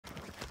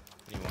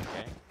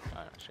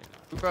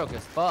broke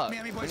as fuck. Me,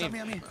 boys,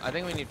 me. I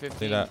think we need 15.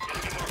 See that?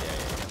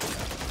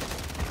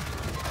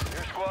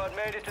 Your squad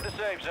made it to the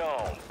safe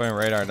zone. Putting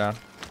radar down.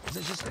 Is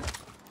it just it?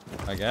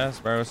 I guess,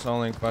 bro. It's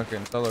only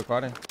fucking solo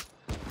quadding.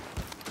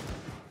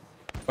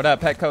 What up,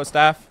 Petco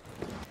staff?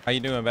 How you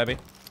doing, baby?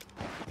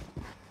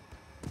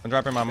 I'm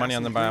dropping my money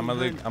on the buy. I'm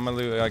gonna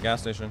loot a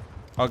gas station.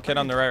 Oh, kid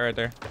on the right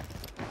there.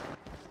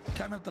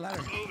 Climb up the ladder.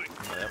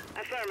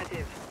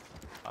 Affirmative.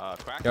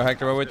 Yo,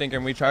 Hector, what we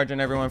thinking? We charging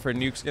everyone for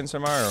nuke skins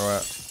tomorrow or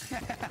what?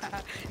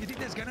 You think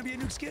there's gonna be a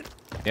nuke skin?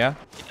 Yeah?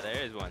 Yeah,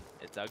 there is one.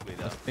 It's ugly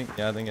though.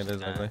 I think it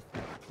is ugly.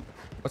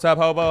 What's up,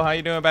 Hobo? How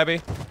you doing,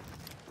 baby?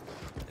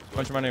 How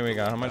much money we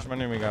got? How much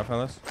money we got,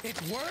 fellas?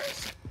 It's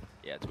worse?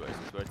 Yeah, it's worse.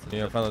 It's worse.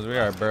 Yeah, fellas, we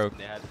are broke.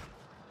 They had,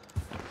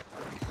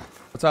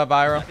 What's up,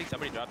 Viral? I think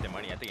somebody dropped their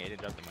money. I think Aydan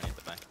dropped the money at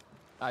the bank.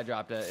 I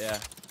dropped it, yeah.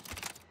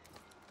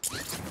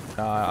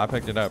 I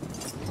picked it up.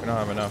 We don't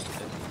have enough.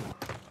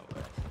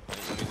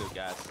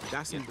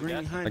 Gas and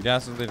green behind. The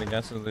gas is leading.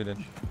 Gas is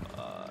leading.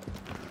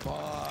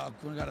 Fuck,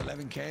 we got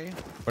 11K.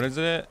 What is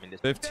it?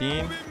 15?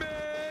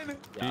 Yeah.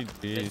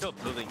 GG's. Still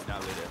building's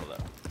not looted. Hold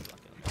up.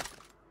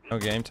 No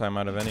game time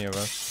out of any of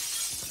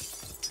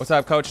us. What's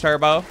up, Coach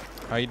Turbo?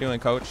 How you doing,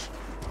 Coach?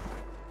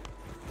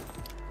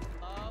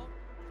 Hello?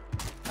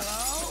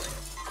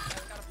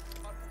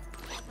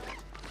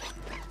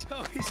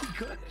 Oh, is he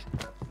good?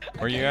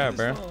 Where you at,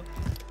 bro?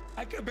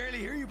 I can barely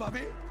hear you,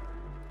 Bobby.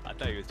 I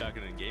thought he was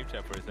talking in game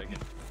chat for a second.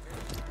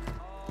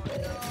 Oh,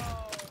 no.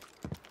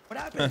 What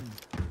happened?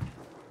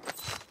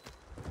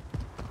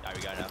 Alright,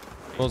 we got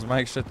enough. Pulls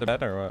Mike shit the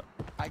bed or what?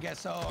 I guess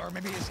so, or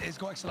maybe his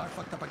coaxial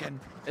fucked up again.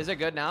 Is it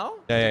good now?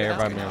 Yeah, you're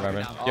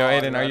vibing, Yo,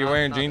 Aydan, are you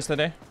wearing jeans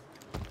today?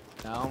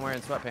 No, I'm wearing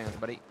sweatpants,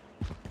 buddy.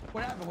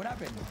 What happened? What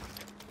happened?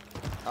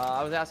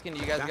 I was asking, do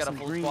you guys got a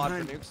full squad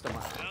for behind. nukes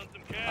tomorrow?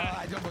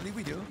 I don't believe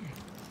we do.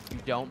 You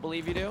don't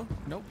believe you do?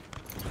 Nope.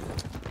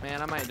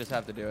 Man, I might just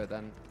have to do it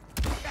then.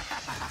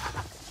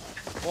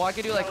 Well, I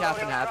could do like half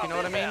and half, you know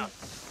what I mean?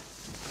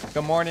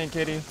 Good morning,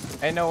 kitty.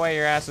 Ain't no way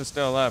your ass is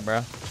still up,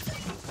 bro.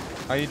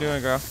 How you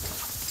doing, girl?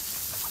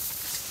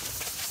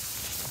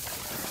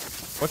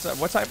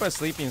 What type of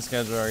sleeping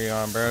schedule are you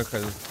on, bro?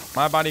 Because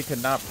my body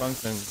could not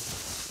function.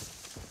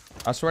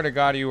 I swear to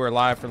God, you were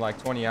live for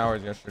like 20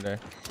 hours yesterday.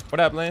 What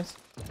up, Lance?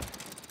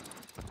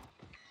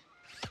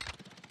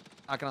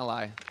 Not gonna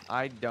lie,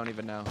 I don't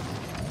even know.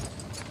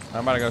 I'm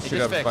about to go shoot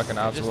up a fucking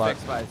It just Outlook.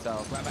 fixed by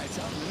itself. Right by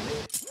itself,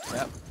 really?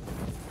 Yep.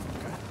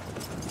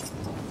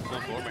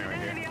 Still foreman right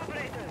here.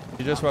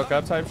 You just woke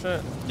up type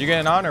shit? You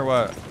getting on or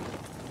what?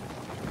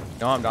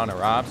 No, I'm down to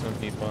rob some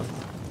people.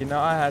 You know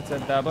I had to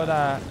double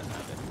that.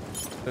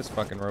 This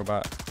fucking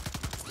robot.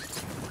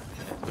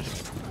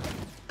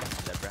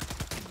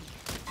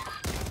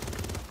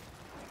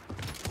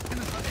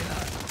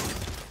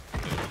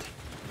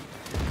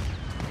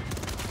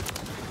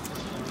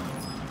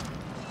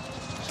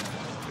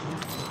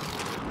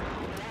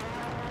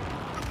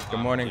 Good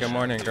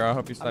morning, girl.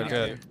 Hope you slept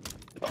good.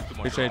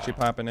 Appreciate you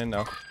popping in,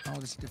 though. Oh,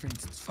 this is a different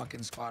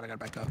fucking squad. I gotta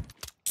back up.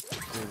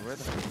 Dude, where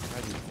the fuck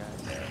are these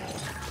guys?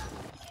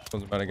 I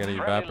was about to get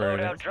Friendly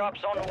evaporated. loadout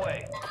drops on the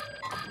way.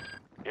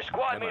 Your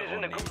squad mate is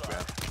in the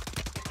gulag.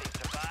 If they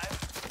survive,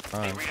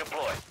 they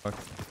redeploy. Fuck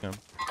him.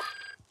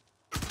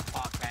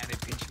 Fuck, man,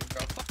 it pinched me,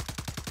 bro. Fuck.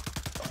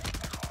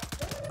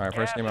 Alright,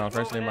 first game on,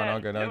 all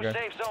good, all New good.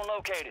 safe zone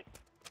located.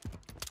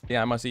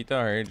 Yeah, I must eat though,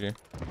 I heard you.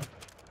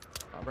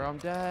 Oh, bro, I'm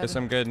dead. Get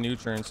some good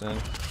nutrients in.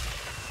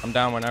 I'm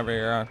down whenever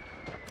you're on.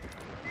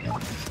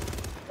 Squad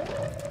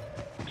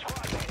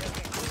mate has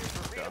been cleared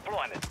for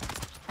redeployment.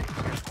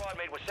 Your squad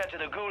mate was sent to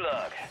the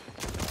gulag.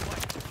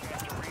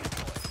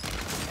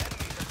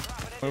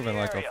 Moving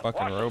like a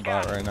fucking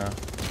robot right now.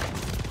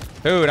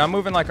 Dude, I'm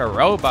moving like a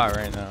robot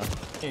right now.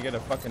 You get a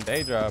fucking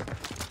day job.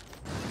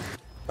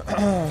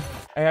 Hey,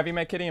 have you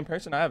met Kitty in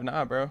person? I have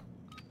not, bro.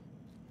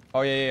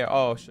 Oh, yeah.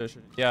 Oh, shit.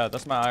 Yeah,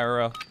 that's my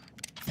IRL.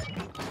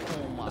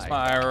 Oh my That's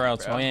my IRL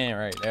bro. twin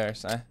right there,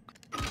 son.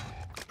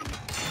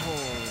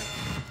 Holy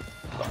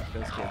fuck,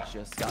 this kid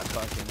just got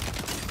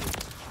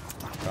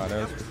fucking. God,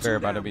 it was fair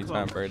about to be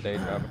time for a day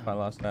job if I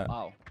lost that.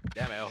 Wow.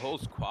 Damn it, a whole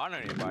squad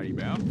on your body,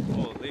 bro.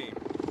 Holy.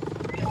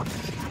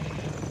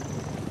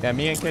 Yeah,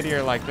 me and Kitty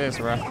are like this,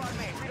 bro.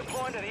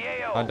 Redeploying to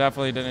the AO. I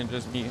definitely didn't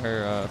just meet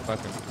her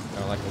fucking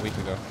like a week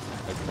ago.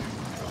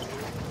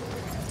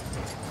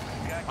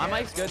 My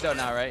mic's good though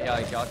now, right? Yeah,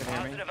 like y'all can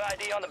hear me. Positive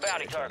ID on the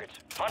bounty targets.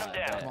 Hunt them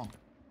down. Come on.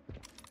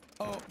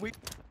 Oh, we.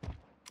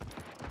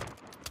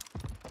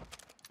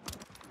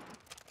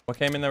 What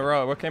came in the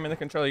roll? What came in the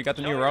controller? You got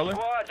the new roller?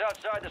 Squads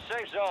outside the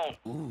safe zone.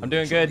 Ooh, I'm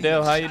doing show good, me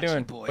Dill. the How you Sachi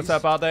doing? boys. What's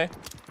up all day?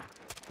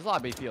 This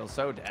lobby feels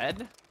so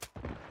dead.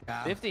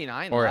 Yeah.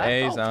 59 Or left.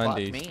 A's Oh, on fuck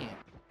D's. me.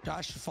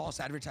 Josh, false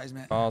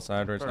advertisement. False For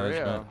advertisement.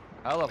 real.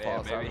 Hella Yeah,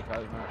 false maybe.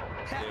 advertisement.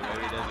 Dude,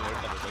 maybe it doesn't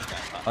work like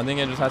that. I think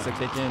it just has to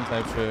kick in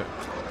type shit.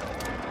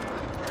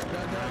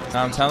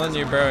 Nah, I'm telling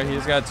you, bro.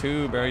 He's got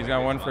two, bro. He's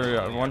got one for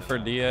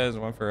Diaz,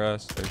 one for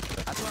us.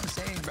 That's what I'm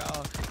saying, bro.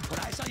 What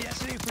I saw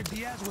yesterday for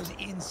Diaz was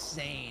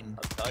insane.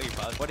 I'll tell you,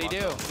 What'd he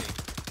do?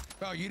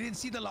 Bro, you didn't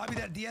see the lobby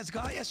that Diaz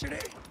got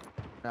yesterday?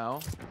 No.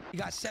 He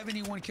got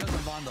 71 kills in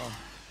Vondel.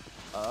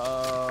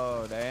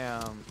 Oh,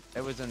 damn.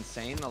 It was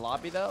insane, the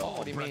lobby, though? Oh,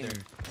 What do you mean?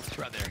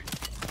 Brother.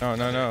 No,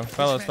 no, no. This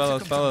Fellas, man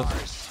fellas, took him from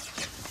fellas.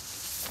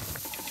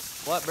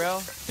 Mars. What,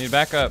 bro? Need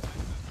backup.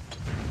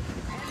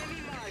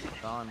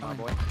 On, my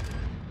boy.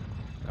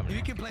 If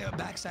you can play a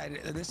backside,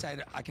 this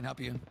side, I can help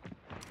you.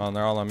 Oh,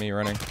 they're all on me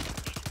running.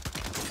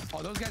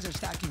 Oh, those guys are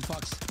stacking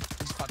fucks.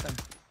 Just fought them.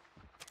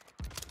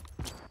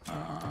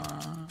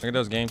 Look at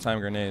those game time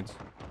grenades.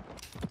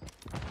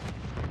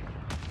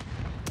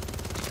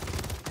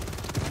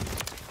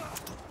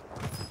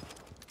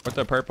 Where'd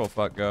the purple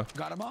fuck go?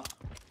 Got him all?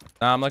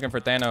 Nah, I'm looking for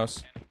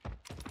Thanos.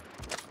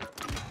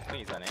 I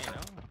think he's on A, no?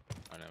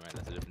 Oh, no, man,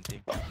 that's a different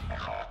team.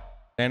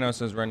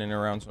 Thanos is running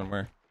around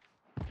somewhere.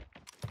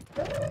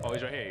 Oh,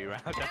 he's right here. You're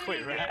right. That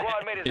way, right?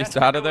 Squad mate is He's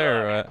entering out the of there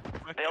gulag. or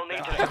what? They'll need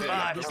to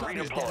survive This to one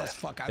is dead as redeploy.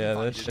 fuck. Yeah, I've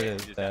this found- shit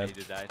is He dead.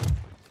 just died.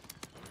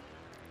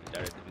 He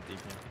died at a different team.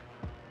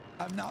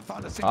 I've not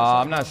found a single.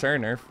 I'm not sure,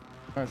 Nerf.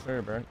 I'm not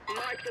sure, bro.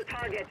 Mark the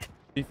target.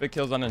 FIFA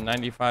kills on a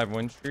 95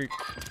 win streak.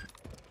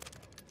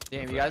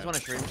 Damn, you guys want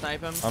to stream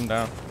snipe him? I'm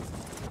down.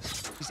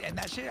 He's in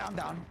that shit. I'm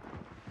down.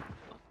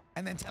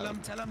 And then tell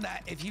him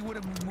that if he would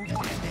have moved to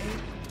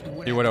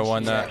NA, He would have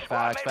won Yeah, that.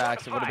 facts,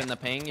 facts. It would have been the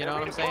ping, you know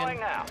what I'm saying?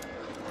 Now.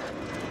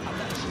 I'm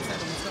down. She said,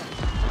 let's go.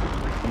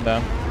 I'm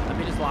down. Let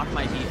me just lock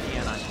my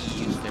VPN on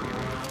each sticker.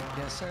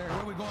 Yes, sir. Where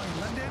are we going?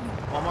 London?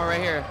 One more right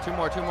here. Two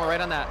more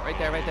right on that. Right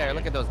there, right there.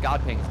 Look at those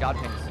god pings, god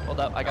pings. Hold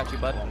up, I got you,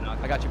 bud.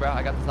 I got you, bro.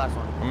 I got this last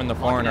one. I'm in the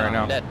Locking foreign it right on,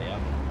 now. I'm dead.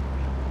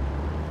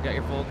 Got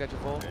your full,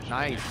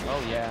 Nice.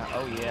 Oh yeah,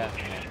 oh yeah.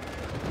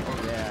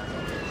 Oh yeah.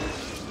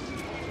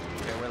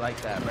 Okay, we're like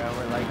that, bro.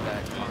 We're like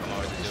that.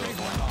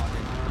 Come on.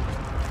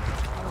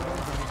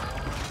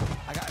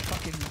 I got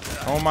fucking.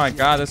 Oh my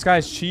god, this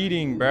guy's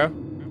cheating, bro.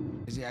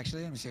 Is he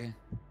actually? Let me see.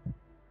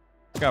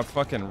 He got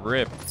fucking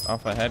ripped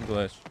off a head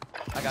glitch.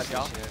 I got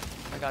y'all.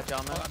 I got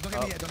y'all, man. Don't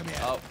get me yet. Don't get me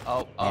yet.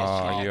 Oh,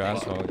 you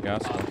asshole, you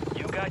asshole.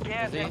 You got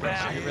gas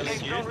inbound. Is he really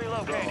Safe zone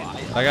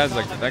relocated.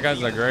 That guy's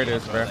the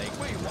greatest, bro. Wait,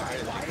 why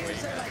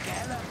is there like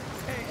hella?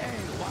 Hey,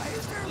 why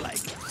is there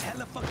like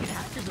hella fucking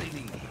hackers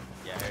lately?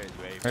 Yeah,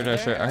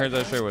 here's way. I heard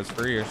that shit was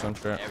free or some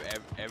shit.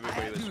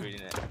 Everybody was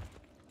tweeting it.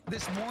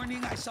 This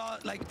morning I saw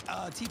like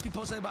TP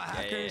posted about Yeah,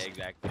 hackers.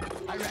 exactly.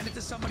 I ran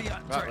into somebody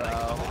on.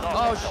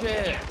 Oh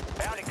shit.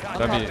 Bounty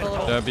contract.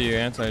 W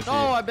anti-cheat. No,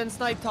 I've been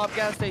sniped top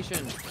gas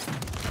station.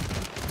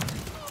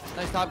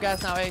 Nice top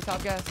gas now, hey,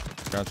 top gas.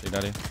 Got you,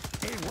 daddy.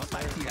 Hey, what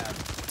mic do you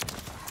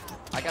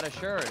have? I got a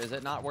shirt. Is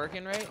it not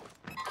working right?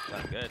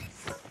 That's good.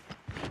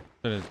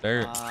 Shit is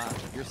dirt.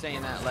 You're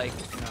saying that like,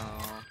 no.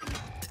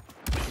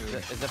 Is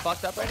it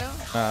fucked up right now?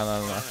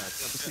 No. Let's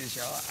see the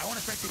show. I want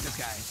to spectate this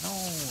guy. No.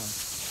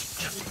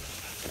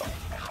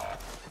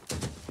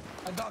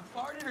 A dog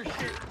farted or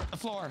shit on the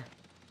floor.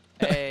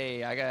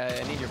 Hey, I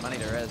need your money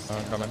to res. Oh,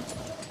 I'm coming.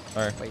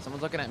 Alright. Wait,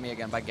 someone's looking at me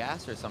again. Buy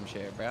gas or some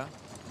shit, bro.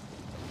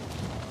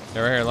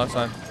 Yeah, right here, left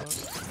side.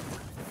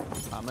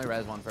 I'm gonna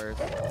res one first.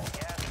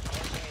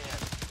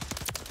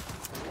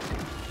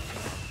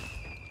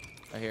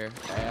 Right here.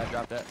 Hey, I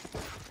dropped it.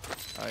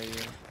 Oh, you.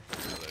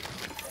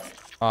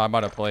 Oh, I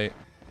bought a plate.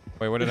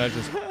 Wait, what did I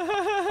just?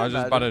 I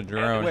just bought a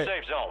drone. Wait.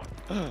 Safe zone.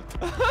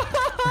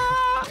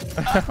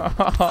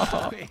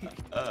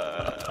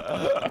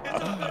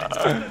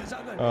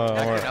 Oh,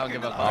 I don't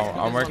give a fuck.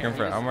 I'm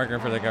working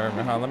for the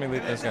government. Huh? Let me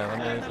lead this guy.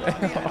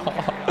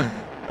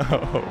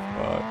 Oh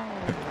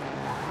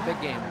fuck.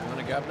 Big game. You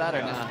wanna grab that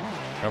or not?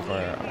 Go for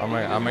it. I'm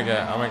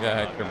gonna get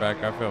Hector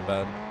back. I feel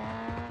bad.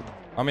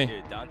 On me.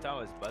 Dude, downtown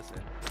was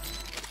busting.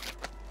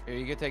 Here,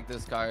 you can take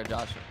this car,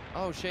 Josh.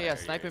 Oh shit, yeah,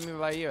 sniping me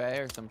by you, eh,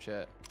 or some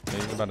shit. Yeah,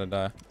 he's about to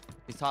die.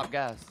 He's top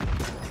gas.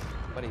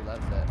 But he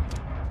loves it.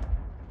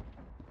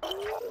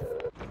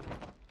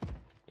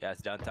 Yeah,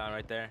 it's downtown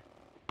right there.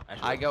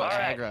 I go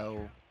Alright.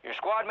 aggro. Your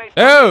squad mates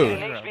Oh! an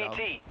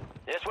HVT.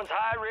 This one's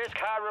high risk,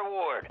 high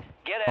reward.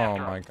 Get Oh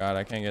after my 'em. god,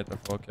 I can't get the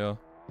full kill.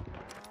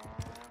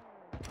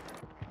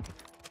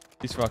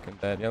 He's fucking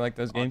dead. Yeah, like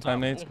those game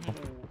time nades.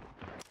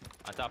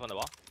 On top on the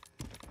wall.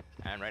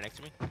 And right next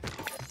to me.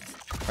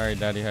 Alright,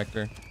 Daddy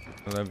Hector.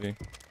 I love you.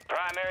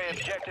 Primary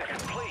objective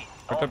complete.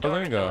 Where'd All the balloon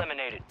targets go?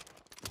 eliminated.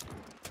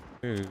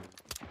 Dude.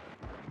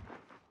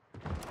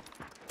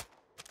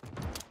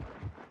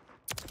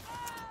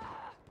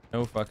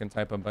 No fucking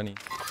type of bunny.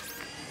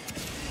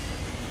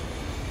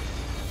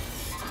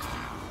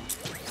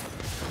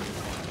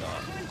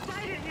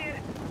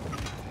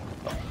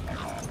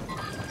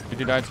 Who'd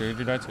you die to? Who'd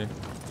you die to?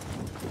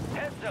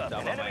 Heads up,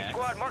 Double an my enemy axe.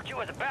 squad marked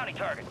you as a bounty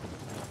target.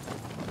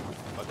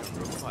 Fucking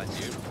robot,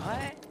 dude.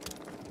 What?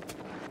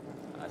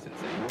 That's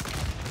insane.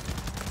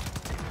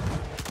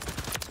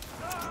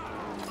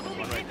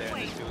 One right there, and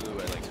there's two who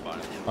are like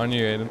spawning. On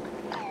you, Aiden.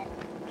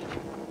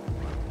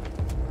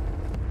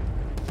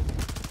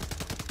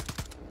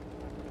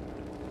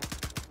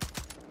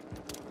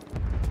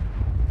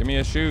 Give me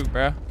a shoot,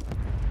 bruh.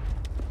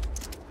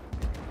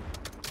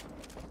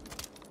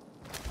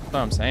 That's what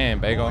I'm saying,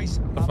 Bagel. Boys,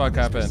 What the fuck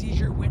this happened?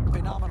 procedure went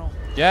phenomenal.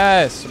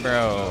 Yes,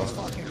 bro. Let's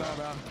fucking go,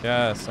 bro.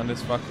 Yes, that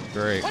is fucking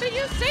great. What did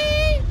you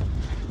see?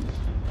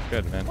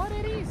 Good, man. What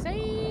did he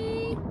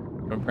say?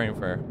 I'm praying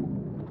for her.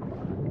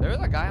 There was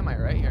a guy on my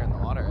right here in the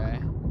water, eh?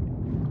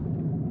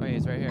 Oh,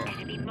 he's right here.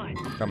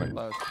 Coming.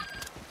 Close.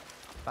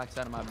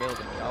 Backside of my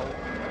building, dog.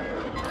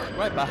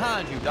 Right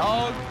behind you,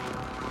 dog.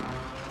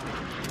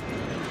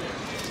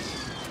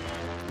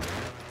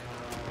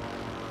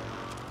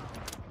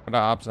 What the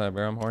opposite,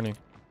 bro? I'm horny.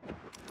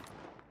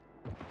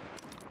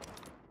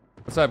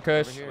 What's up,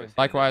 Kush?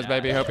 Likewise,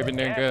 baby. Hope you've been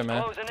doing good,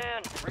 man.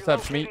 What's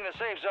up, Schmeat?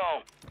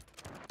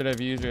 Should have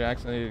used your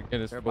actually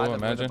get his full,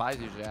 imagine.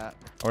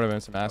 Would have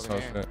been some asshole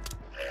shit.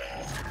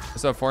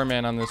 What's up,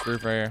 4-man on this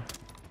roof right here?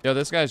 Yo,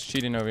 this guy's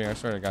cheating over here. I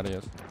swear to God he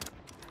is.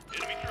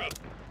 I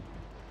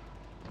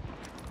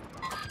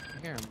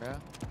hear him, bro.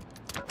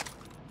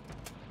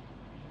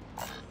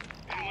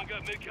 Anyone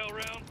got mid-cal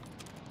round?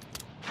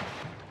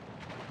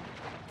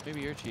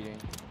 Maybe you're cheating.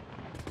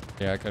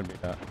 Yeah, it could be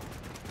that.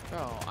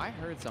 Bro, I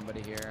heard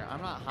somebody here.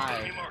 I'm not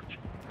high.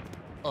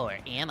 Or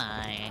am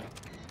I?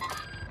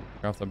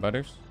 You're off the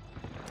butters?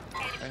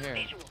 Right here.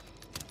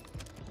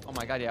 Oh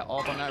my God, yeah,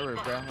 all up on that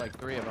roof, bro. Like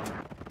 3 of them.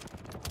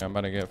 Yeah, I'm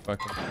about to get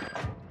fucking...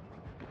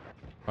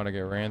 about to get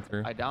ran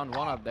through. I downed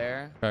one up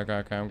there. Okay,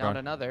 I'm Downed going.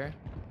 another.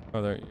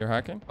 Oh, you're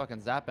hacking?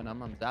 Fucking zapping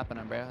them. I'm zapping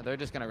them, bro. They're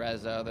just gonna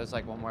res though. There's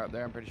like one more up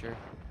there, I'm pretty sure.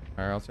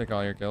 Alright, I'll take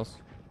all your kills.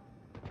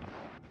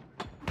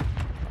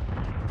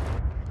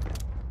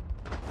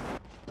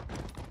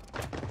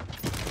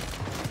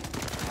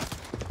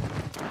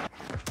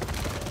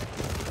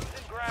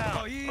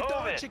 Oh, you eat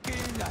the chicken.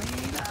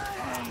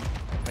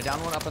 I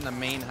downed one up on the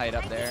main height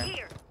up there.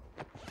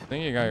 I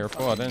think you got your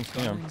full. I didn't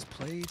see him.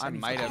 I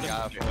might have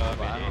got a full,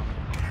 but I don't know.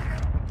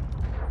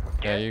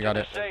 Yeah, you got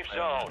it. Safe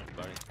zone.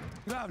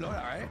 You have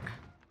loadout, right?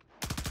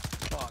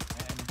 Fuck,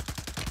 man.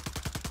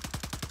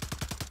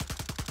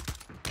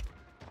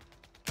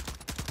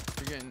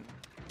 You're getting...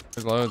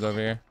 There's loads over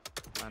here.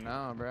 I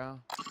know, bro.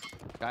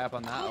 Guy up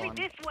on that one.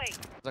 There's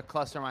a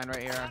cluster mine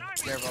right here.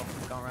 Careful.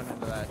 Don't run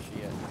into that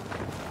shit.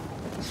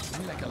 I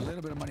need like a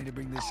little bit of money to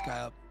bring this guy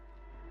up.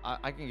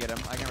 I can get him.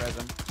 I can res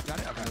him. Got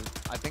it? Okay.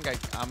 I think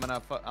I'm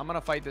gonna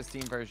fight this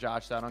team first,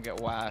 Josh, so I don't get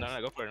whacked. No,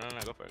 go for it. No,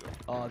 go for it. Go.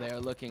 Oh, they're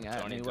looking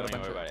at me. What a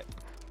bunch worry of... about it.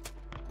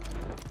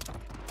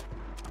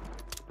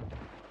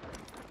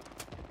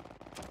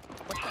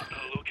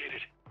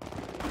 Located.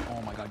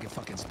 Oh my God, get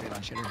fucking spit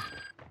on shitter. Enemy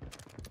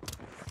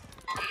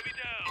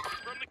down.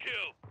 From the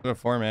kill. There's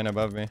a 4-man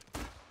above me.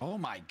 Oh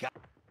my God.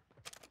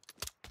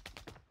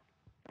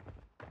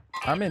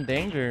 I'm in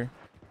danger.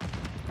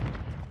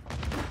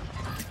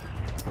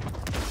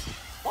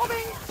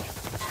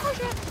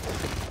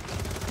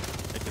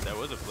 There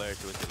was a flare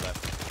to his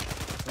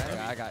left.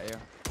 Yeah, I got you.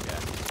 Yeah,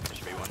 there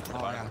should be one on the Oh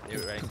bottom. yeah.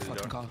 Yeah, right Good to the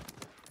fucking door. call.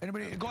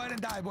 Anybody, go ahead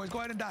and die, boys. Go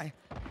ahead and die.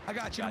 I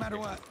got you no matter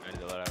what. Right to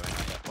the left right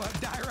now, Well,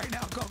 die right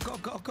now. Go, go,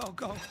 go, go,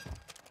 go.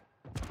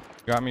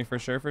 Got me for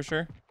sure, for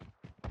sure.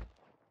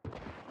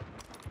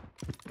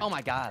 Oh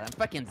my God, I'm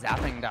fucking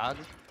zapping, dog.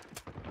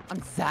 I'm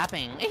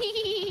zapping.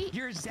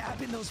 You're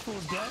zapping those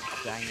fools, bro.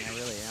 Dang, I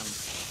really am.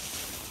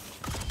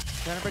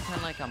 Trying to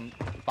pretend like I'm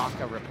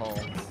Baka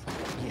Repullze.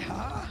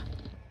 Yeah.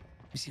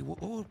 Let me see,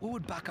 what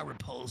would Baka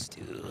Repullze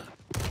do?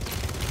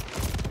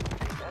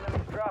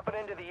 Enemies dropping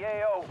into the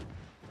AO.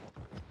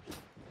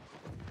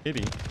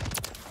 Kitty.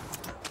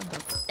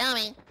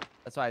 Dummy.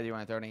 That's why I do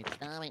want to throw an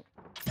dummy.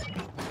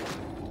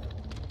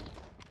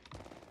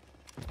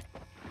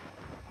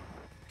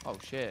 Oh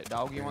shit,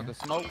 dog, you want the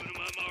smoke?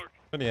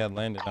 But he had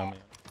landed on me.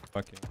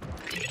 Fucking.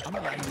 I'm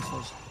not liking these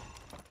fools.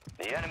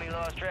 The enemy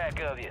lost track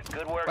of you.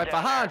 Good work. Right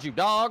behind you,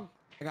 dog.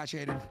 I got you,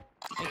 Aydan.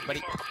 Thanks,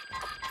 buddy.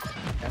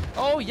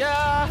 Oh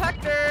yeah,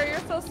 Hector, you're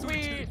so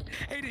sweet.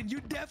 Aydan,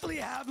 you definitely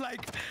have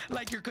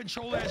like your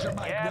controller as your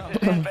mic.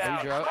 Gas No. is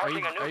inbound. Are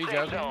you Marking a new joking?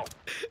 safe zone.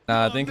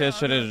 Nah, I think this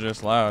shit is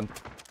just loud.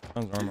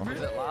 Sounds normal.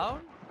 Is it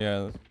loud? Yeah,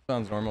 this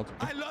sounds normal to me.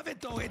 I love it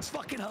though. It's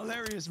fucking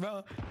hilarious,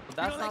 bro.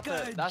 That's You know, not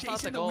like, the that's not the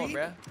Jason goal, Weed?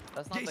 bruh.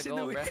 That's not the Jason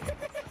goal, Weed. bruh.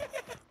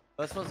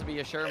 That's supposed to be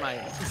a sure mic.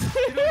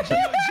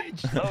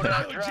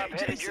 Loadout drop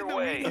headed your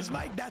way. His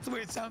mic, that's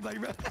where it sounds like,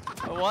 bro.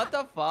 What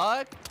the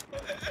fuck?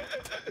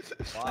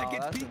 Wow, Like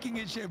it's that's peaking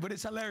and shit, but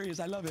it's hilarious.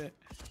 I love it.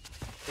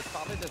 it's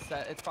probably the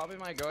set. It's probably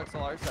my Go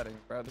XLR settings,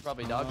 bro. They're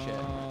probably dog shit.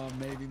 Oh,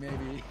 maybe.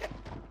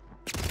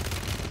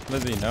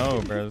 Lizzie,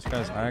 no, bro. This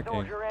guy's hacking.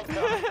 Soldier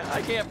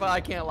incoming.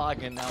 I can't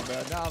log in now,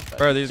 bro.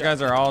 Bro, these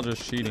guys are all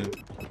just cheating.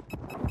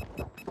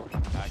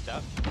 Backed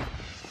up.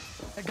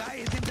 The guy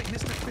is in like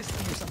Mr.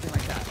 Fisting or something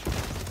like that.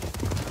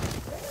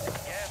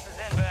 Gas is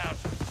inbound.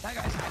 That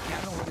guy's hacking.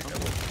 I don't know what it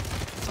is.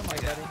 Something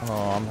like that.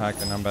 Oh, I'm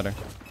hacking. I'm better.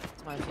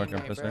 It's my Fucking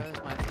teammate, pussy. bro.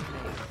 It's my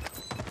teammate.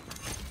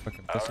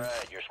 Fucking All pussy.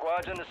 right, your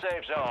squad's in the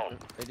safe zone.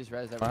 They just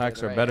rezzed My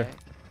hacks are better.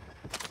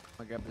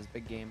 I'm gonna grab this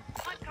big game.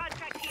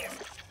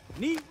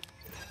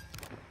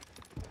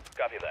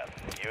 Copy that.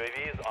 UAV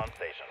is on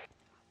station.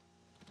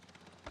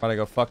 About to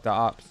go fuck the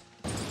ops.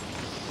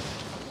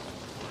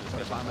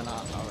 If I'm an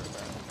op, I would,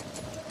 bro.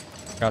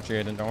 Got you,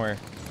 Aydan. Don't worry.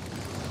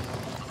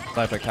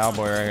 Like a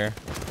cowboy right here.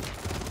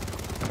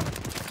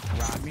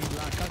 Ride me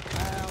like a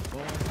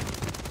cowboy.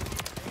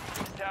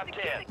 Top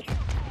 10.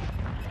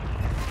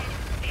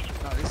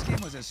 No, this game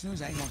was a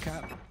snooze. I ain't gonna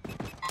cap.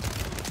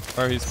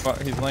 Bro,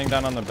 he's laying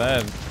down on the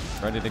bed,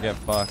 ready to get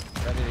fucked.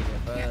 Ready to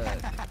get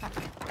buzzed.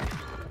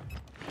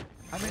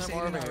 I miss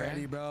more Aydan over here.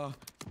 already, bro.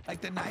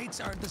 Like the nights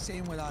aren't the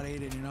same without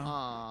Aydan, you know?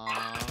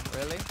 Aww,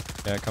 really?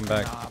 Yeah, come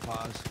back. Nah,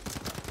 pause.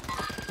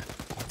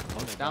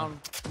 Down.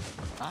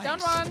 Nice. Down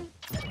one.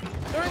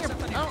 During a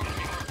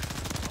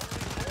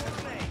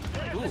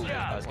Ooh,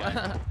 that was good.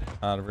 We're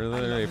I love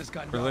literally, this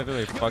gun, we're bro. literally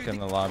Yo, you fucking think-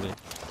 the lobby. You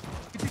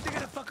think they're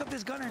gonna fuck up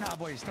this gun or not,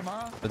 boys?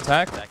 Tomorrow?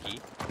 Attack? Tacky.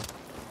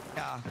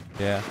 Yeah.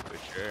 Yeah. For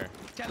sure.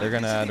 Tell They're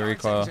them gonna this add is the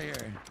recoil. art settings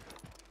right Here.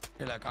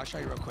 Here, look, I'll show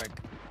you real quick.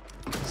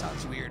 It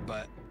sounds weird,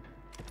 but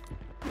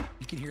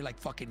you can hear like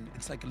fucking,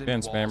 it's like a little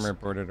Getting spam walls.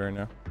 reported right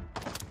now.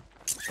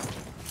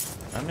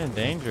 I'm in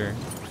danger.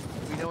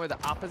 We know where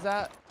the op is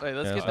at? Wait,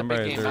 let's Yeah, get the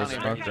somebody big game threw a bounty.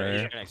 smoke He's right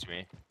here. next to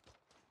me.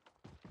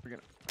 We're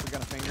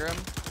gonna finger him.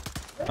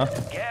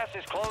 Gas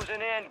is closing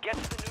in. Get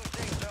to the new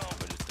safe zone.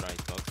 We're just throwing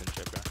smokes and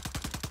shit, bro.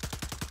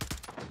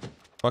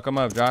 Fuck them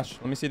up, Josh.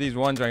 Let me see these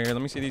ones right here.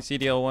 Let me see these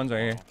CDL ones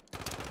right here.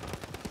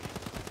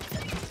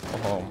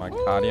 Oh my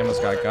god, he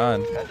almost got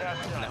gunned. No,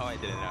 I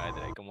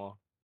didn't. Come on.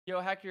 Yo,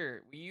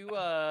 Hacker, will you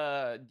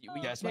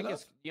Yes, take my a,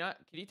 love?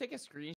 can you take a screen